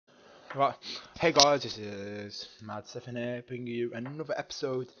Right, hey guys, this is Mad Stefan here, bringing you another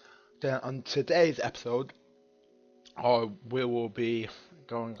episode. Then on today's episode, we will be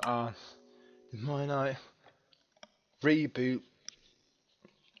going on the Mianite Reboot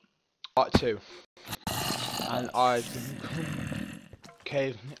Part 2. And I've been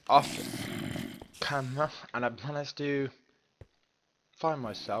caving off camera, and I've managed to find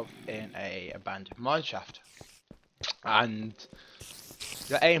myself in a abandoned mineshaft. And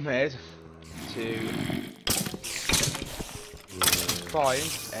the aim is to find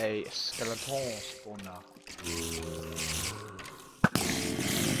a skeleton spawner.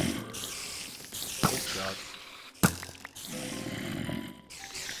 Oh god.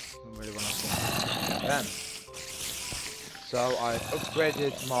 I really want to them. So I've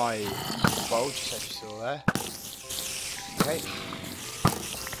upgraded my bow, just as you saw there. Okay.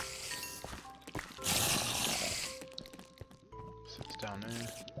 Set it down there.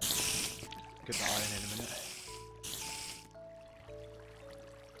 Get the iron in a minute.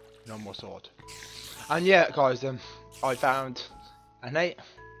 No more sword. And yeah, guys, I found an 8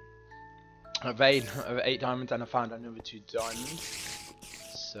 vein of 8 diamonds, and I found another 2 diamonds.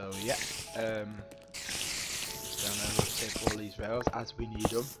 So yeah, down there we'll take all these rails as we need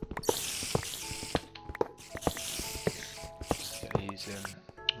them. Get these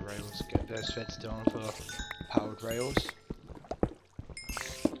rails, get those threads down for powered rails.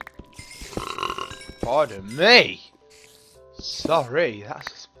 Pardon me! Sorry, that's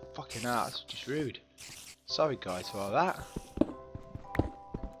just fucking that's just rude. Sorry guys for all that.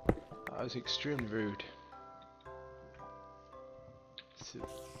 That was extremely rude. So,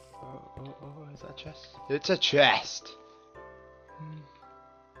 oh, is that a chest? It's a chest!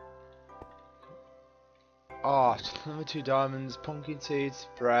 Ah, number 2 diamonds, pumpkin seeds,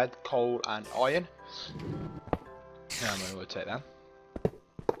 bread, coal and iron. Yeah, I'm gonna take that.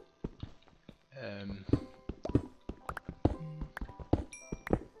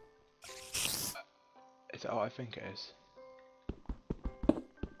 Is that what I think it is?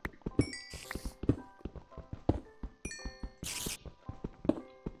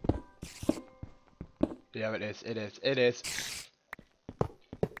 Yeah, it is, it is.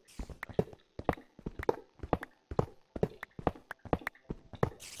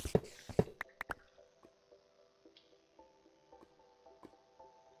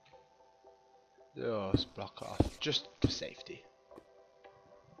 Oh, let's block it off, just for safety.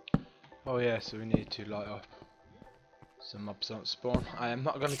 Oh yeah, so we need to light up some mobs don't spawn. I am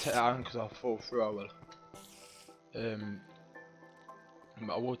not going to take that on because I'll fall through, I will.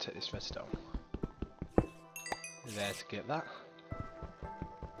 But I will take this redstone. There to get that.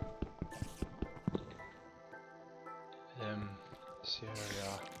 So here we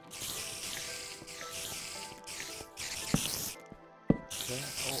are. Okay,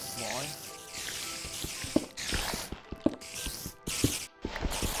 oh, mine.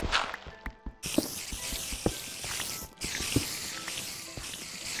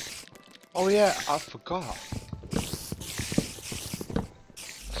 Oh yeah, I forgot.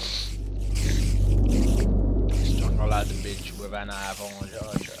 Stronger lad than bitch with an iPhone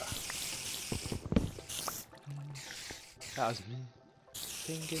charger. That was me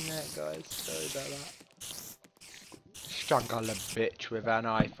thinking that, guys. Sorry about that. Stronger than bitch with an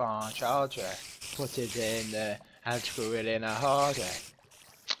iPhone charger. Put it in there and screw it in a harder.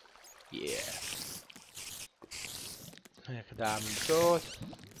 Yeah. Make a diamond sword.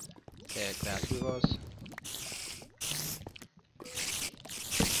 Take that with us.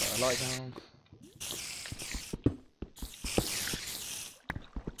 Put a light down.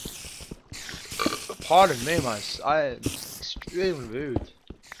 Pardon me, man. I am extremely rude.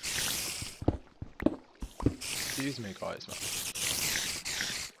 Excuse me, guys, man.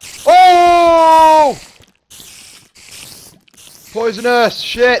 Oh! Poisonous!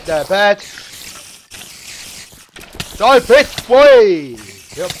 Shit, they're bad. Die, bitch, boy!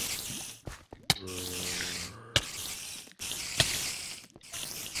 Yep.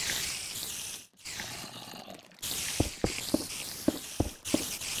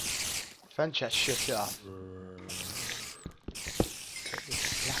 Fan chat, shut it up.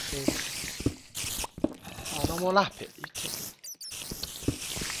 Oh, no more lapis.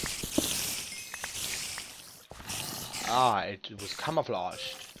 Ah, it was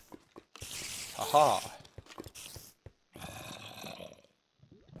camouflaged. Haha.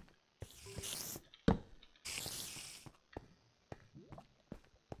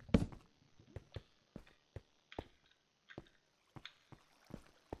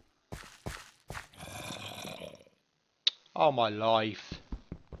 Oh, my life.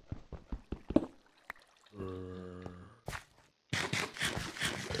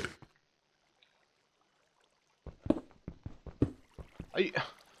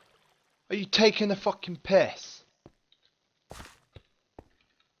 Are you taking the fucking piss?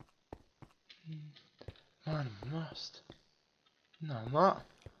 Man, I must. No, I'm not.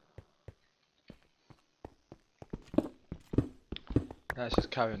 Let's just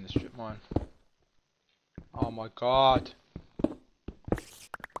carry on the strip mine. Oh my god.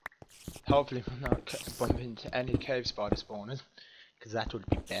 Hopefully we're not bumping into any cave spider spawners, because that would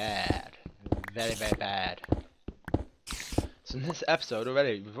be bad. Very, very bad. So in this episode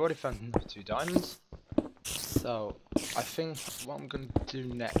already, we've already found another 2 diamonds. So I think what I'm going to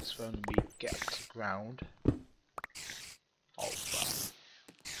do next when we get to ground. Oh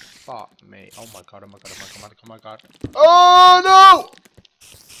fuck me. Oh my god, oh my god, oh my god, oh my god. Oh no!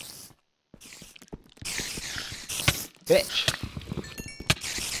 Bitch.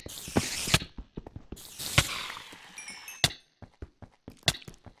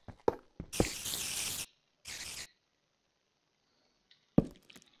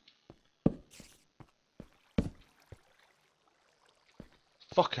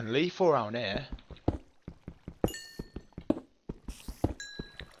 Fucking lethal around here.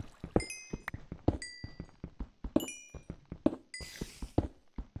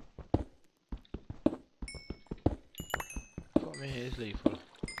 Fuck me, it is lethal.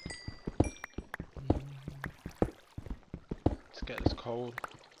 Let's get this coal.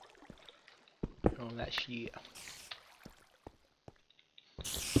 All that shit.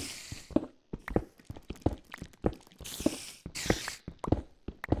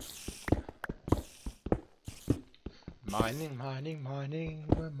 Mining, mining, mining,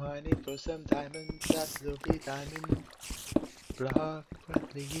 we're mining for some diamonds, that's lovely diamond block,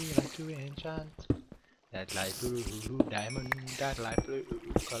 what do you like to enchant? That light blue diamond, that light blue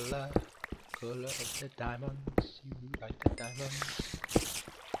color of the diamonds, you like the diamonds.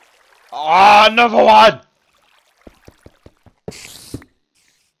 Ah, another one!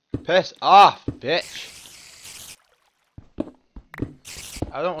 Piss off, bitch!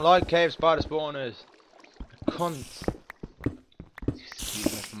 I don't like cave spider spawners. Cunts. Excuse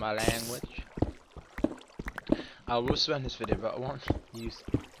me for my language. I will swear in this video, but I won't use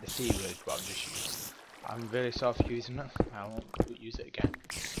the C word, but I'm just using. I'm very sorry for using it. I won't use it again.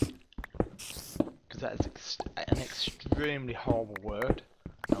 Because that is an extremely horrible word.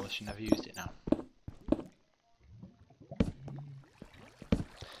 I wish I never used it now.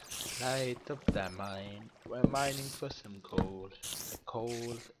 Light up that mine. We're mining for some coal. The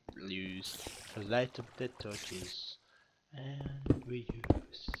coal used to light up the torches. And we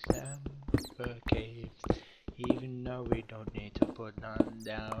use them for caves. Even though we don't need to put none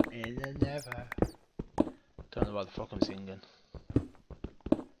down in the never. Don't know what the fuck I'm singing.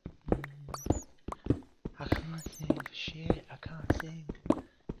 I can't sing for shit, I can't sing.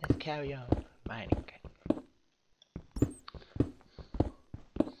 Let's carry on mining.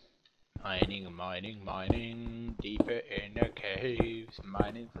 Mining, mining, mining, deeper in the caves,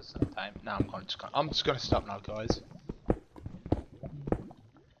 mining for some time. Now I'm just gonna stop now, guys.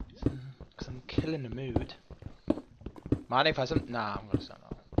 Cause I'm killing the mood. Mining for some. Nah, I'm gonna stop now.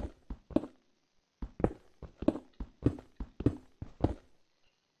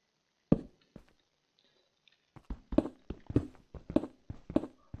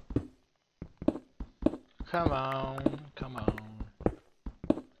 Come on, come on.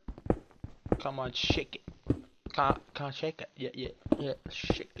 Come on, shake it. Can't shake it. Yeah.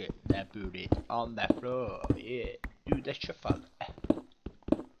 Shake it. That booty on that floor. Yeah. Do the shuffle.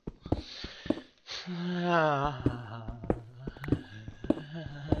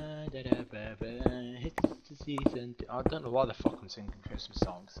 It's the season. I don't know why the fuck I'm singing Christmas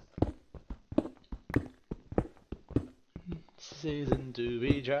songs. Season to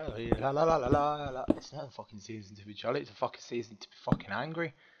be jolly. La la la la la la. It's not a fucking season to be jolly. It's a fucking season to be fucking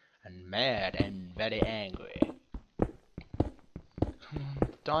angry. And mad and very angry.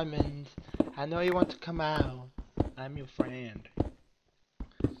 Diamond, I know you want to come out. I'm your friend.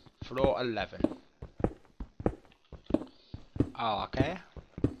 Floor 11. Oh, okay.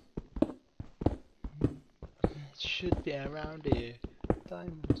 It should be around here.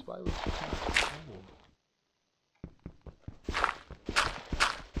 Diamonds, why would you come?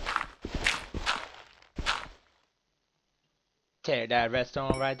 Tear that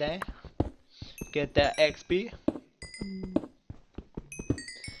redstone right there. Get that XP.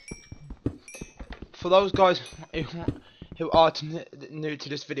 For those guys who are new to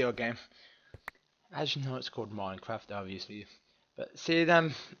this video game, as you know, it's called Minecraft, obviously. But see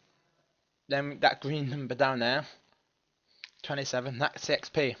that green number down there, 27. That's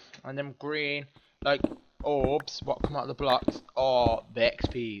XP, and them green like orbs, what come out of the blocks, are the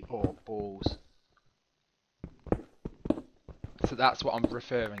XP or balls. That's what I'm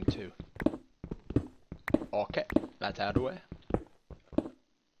referring to. Okay, that's out of the way.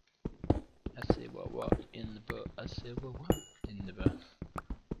 I see what in the book. I see what in the book.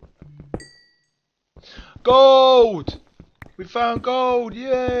 Gold! We found gold!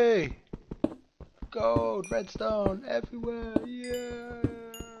 Yay! Gold, redstone, everywhere!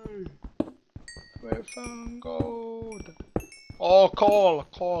 Yay! We found gold! Oh, coal!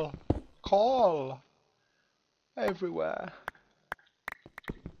 Everywhere.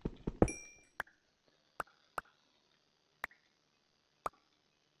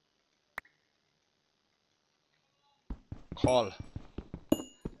 Coal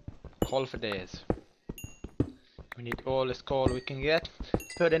for days. We need all this coal we can get.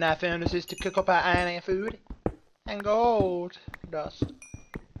 Let's put in our furnaces to cook up our iron food. And gold dust.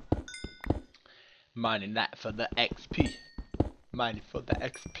 Mining that for the XP. Mining for the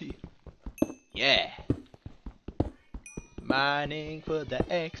XP. Yeah. Mining for the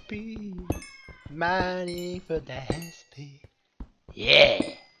XP. Mining for the XP.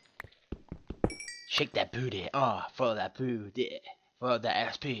 Yeah. Shake that booty. For that booty. For the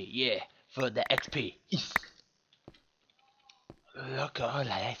XP. Yeah. For the XP. Look at all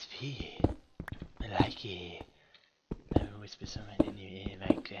that XP. I like it. Let me whisper something in your ear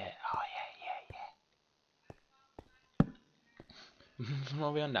like that. Oh yeah. What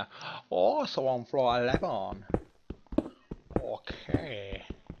are we on now? Oh, so on floor 11. Okay.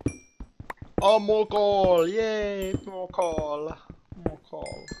 Oh, more coal! Yay! More coal! More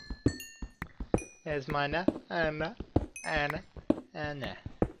coal. There's mine, Anna, Anna.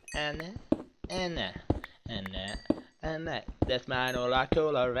 That's mine, all I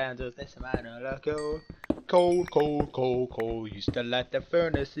coal around us. That's mine, all I coal. Coal. Used to light the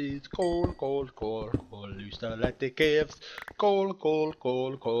furnaces. Coal. Used to light the caves. Coal.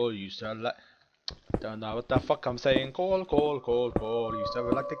 Used to light. Don't know what the fuck I'm saying. Coal. Used to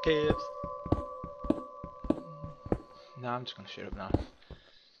light the caves. No, I'm just gonna shut up now.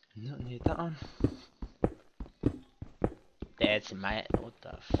 Don't need that on. That's my. What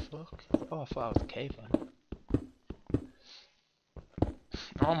the fuck? Oh, I thought I was a cave one.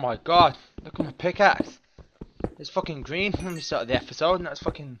 Oh my god! Look at my pickaxe. It's fucking green when we started the episode, and that's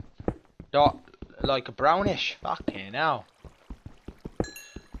fucking dark, like a brownish. Fucking hell.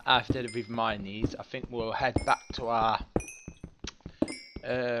 After we've mined these, I think we'll head back to our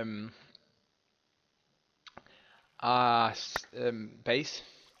base.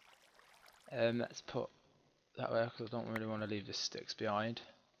 Let's put that way because I don't really want to leave the sticks behind.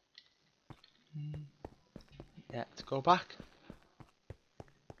 Let's go back.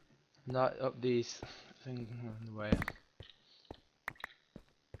 Light up these things on the way.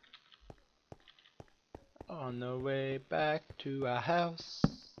 On the way back to our house,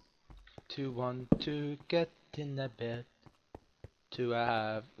 to want to get in the bed, to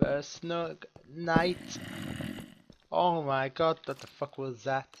have a snug night. Oh my god, what the fuck was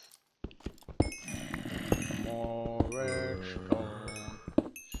that? More redstone.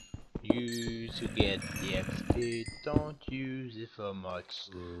 Use to get the XP, don't use it for much.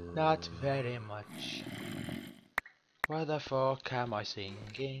 Not very much. What the fuck am I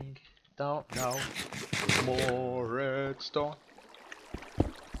singing? Don't know. More redstone.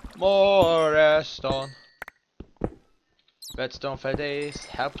 More redstone. Redstone for days,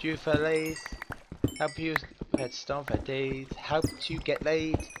 help you for days. Help you, redstone for days, help you get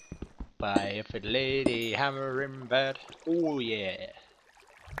laid. By a fit lady, hammer in bed. Oh yeah.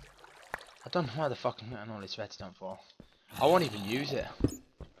 I don't know why the fuck I'm getting all this redstone for. I won't even use it.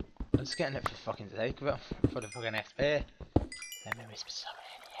 I'm just getting it for fucking sake of it, for the fucking XP. Let me whisper something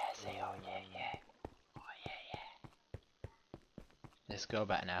in here, say oh yeah. Oh yeah. Let's go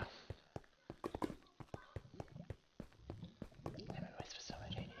back now. Let me whisper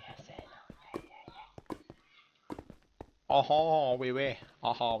something in here, say oh yeah. Oh we way.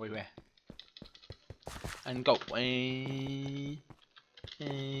 And go.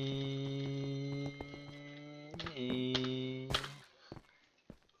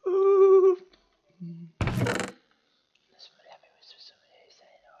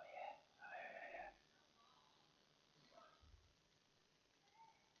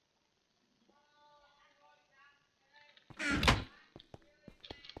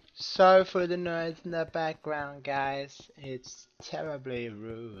 Sorry for the noise in the background, guys. It's terribly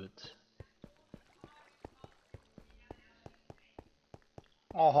rude.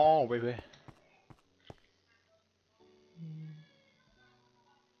 Oh, baby.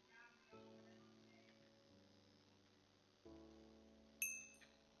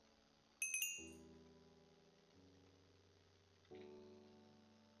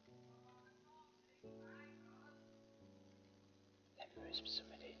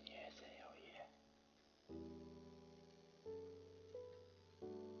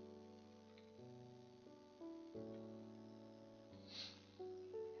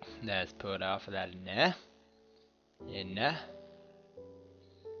 Let's put off that in there. In there.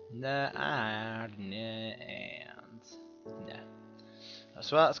 And there.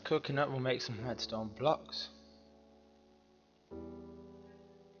 So that's cooking up. We'll make some redstone blocks.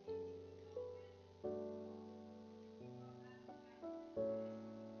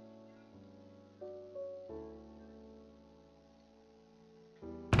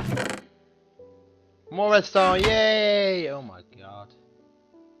 More redstone, yay! Oh my god.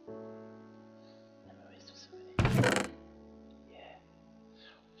 Yeah.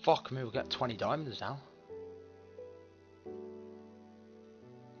 Fuck me, we'll get 20 diamonds now.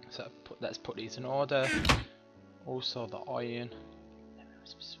 So let's put these in order. Also the iron.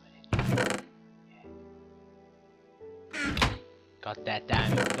 Got that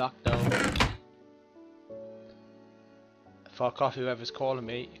diamond block though. Fuck off whoever's calling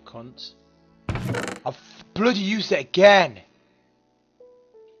me, you cunts. I've bloody used it again!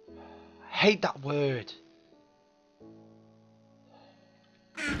 I hate that word.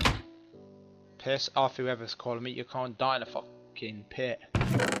 Piss off whoever's calling me, you can't die in a fucking pit.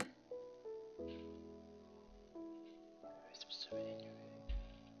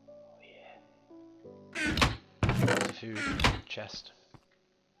 That's a food chest.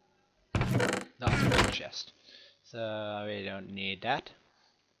 That's a food chest. So I really don't need that.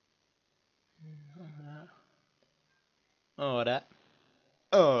 Oh that.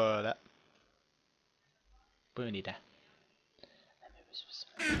 Oh that. We don't need that.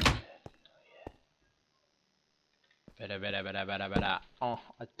 Better. Oh,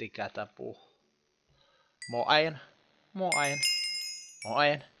 I think that's a ball. More iron. More iron. More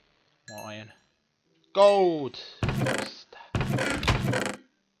iron. More iron. Gold!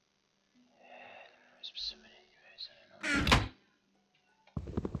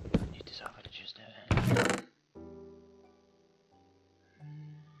 You decided to just do it.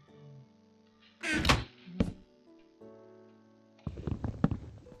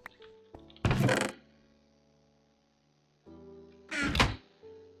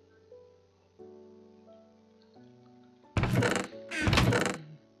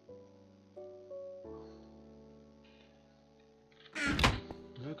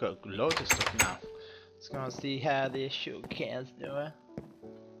 We've got loads of stuff now. Let's go and see how this sugar can's doing.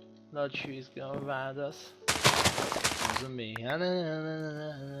 Load trees go around us. Wasn't me.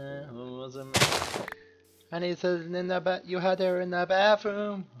 Wasn't me. And he says in the back, you had her in the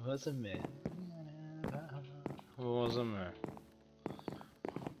bathroom. Wasn't me. Wasn't me.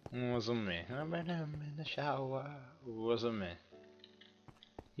 Wasn't me. I'm in the shower. Wasn't me.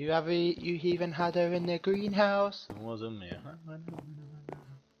 You even had her in the greenhouse. Wasn't me.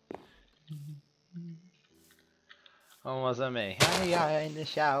 Wasn't me. I in the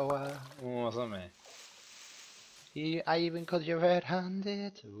shower. Wasn't me. I even called you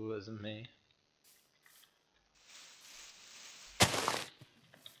red-handed. Wasn't me.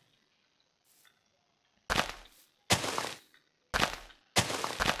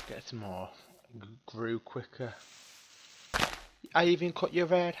 Get some more. Grew quicker. I even cut you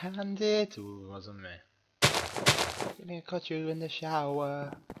red-handed. Wasn't me. I even caught you in the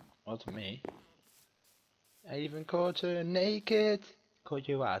shower. Wasn't me. I even caught her naked. Caught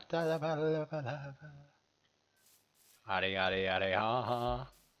you out. Hurry, ha ha.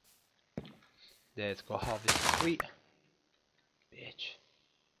 Let's go harvest wheat. Bitch.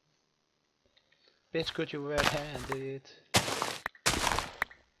 Bitch, caught you red-handed.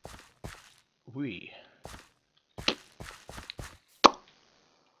 We.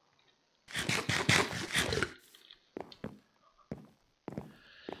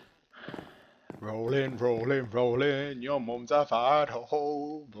 Rolling, your mum's a fat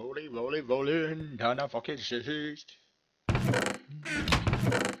hoe. Rolling, down a fucking shit.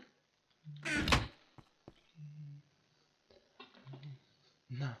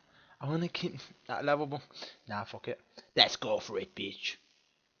 No, I wanna keep that level. Nah, fuck it. Let's go for it, bitch.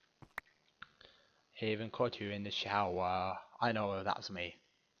 I even caught you in the shower. I know that's me.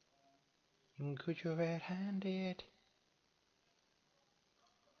 You caught you red-handed.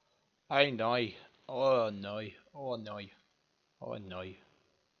 I know. Oh no. Oh no. Oh no.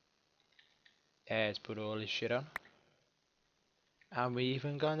 Let's put all this shit on. And we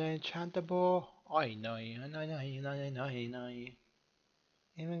even gonna enchant the bow. I know. Even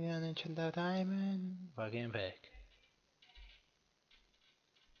gonna enchant the diamond. Fucking pick.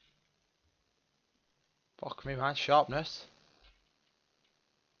 Fuck me, man. Sharpness.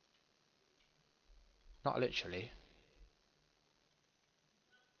 Not literally.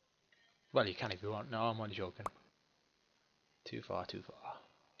 Well, you can if you want. No, I'm only joking. Too far, too far.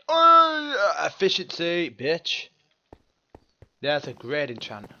 Oh, efficiency, bitch. That's a great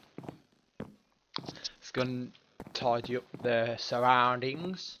enchant. It's gonna tidy up the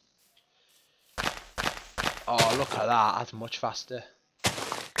surroundings. Oh, look at that. That's much faster.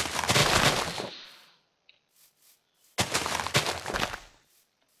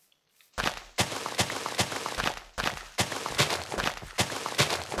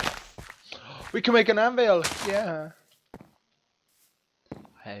 We can make an anvil. Yeah.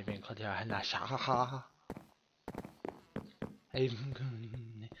 I even caught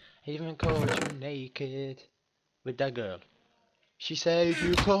you naked with that girl. She said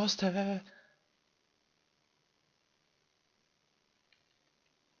you caused her.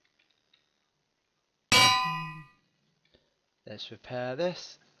 Let's repair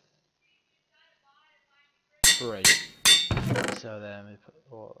this. 3. So then we put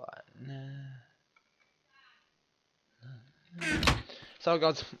all that. So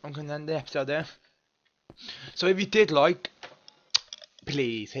guys, I'm gonna end the episode there. So if you did like,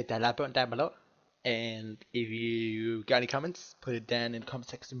 please hit that like button down below. And if you got any comments, put it down in the comment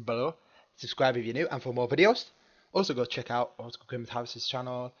section below. Subscribe if you're new and for more videos. Also go check out Oscar Grimm's House's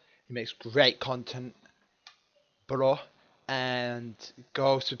channel. He makes great content, bro. And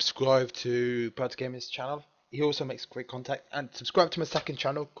go subscribe to Brad's Gaming's channel. He also makes great content. And subscribe to my second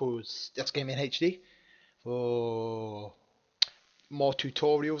channel called That's Gaming HD for more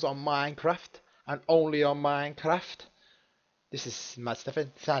tutorials on Minecraft and only on Minecraft. This is Matt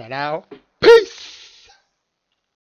Stephen signing out. Peace!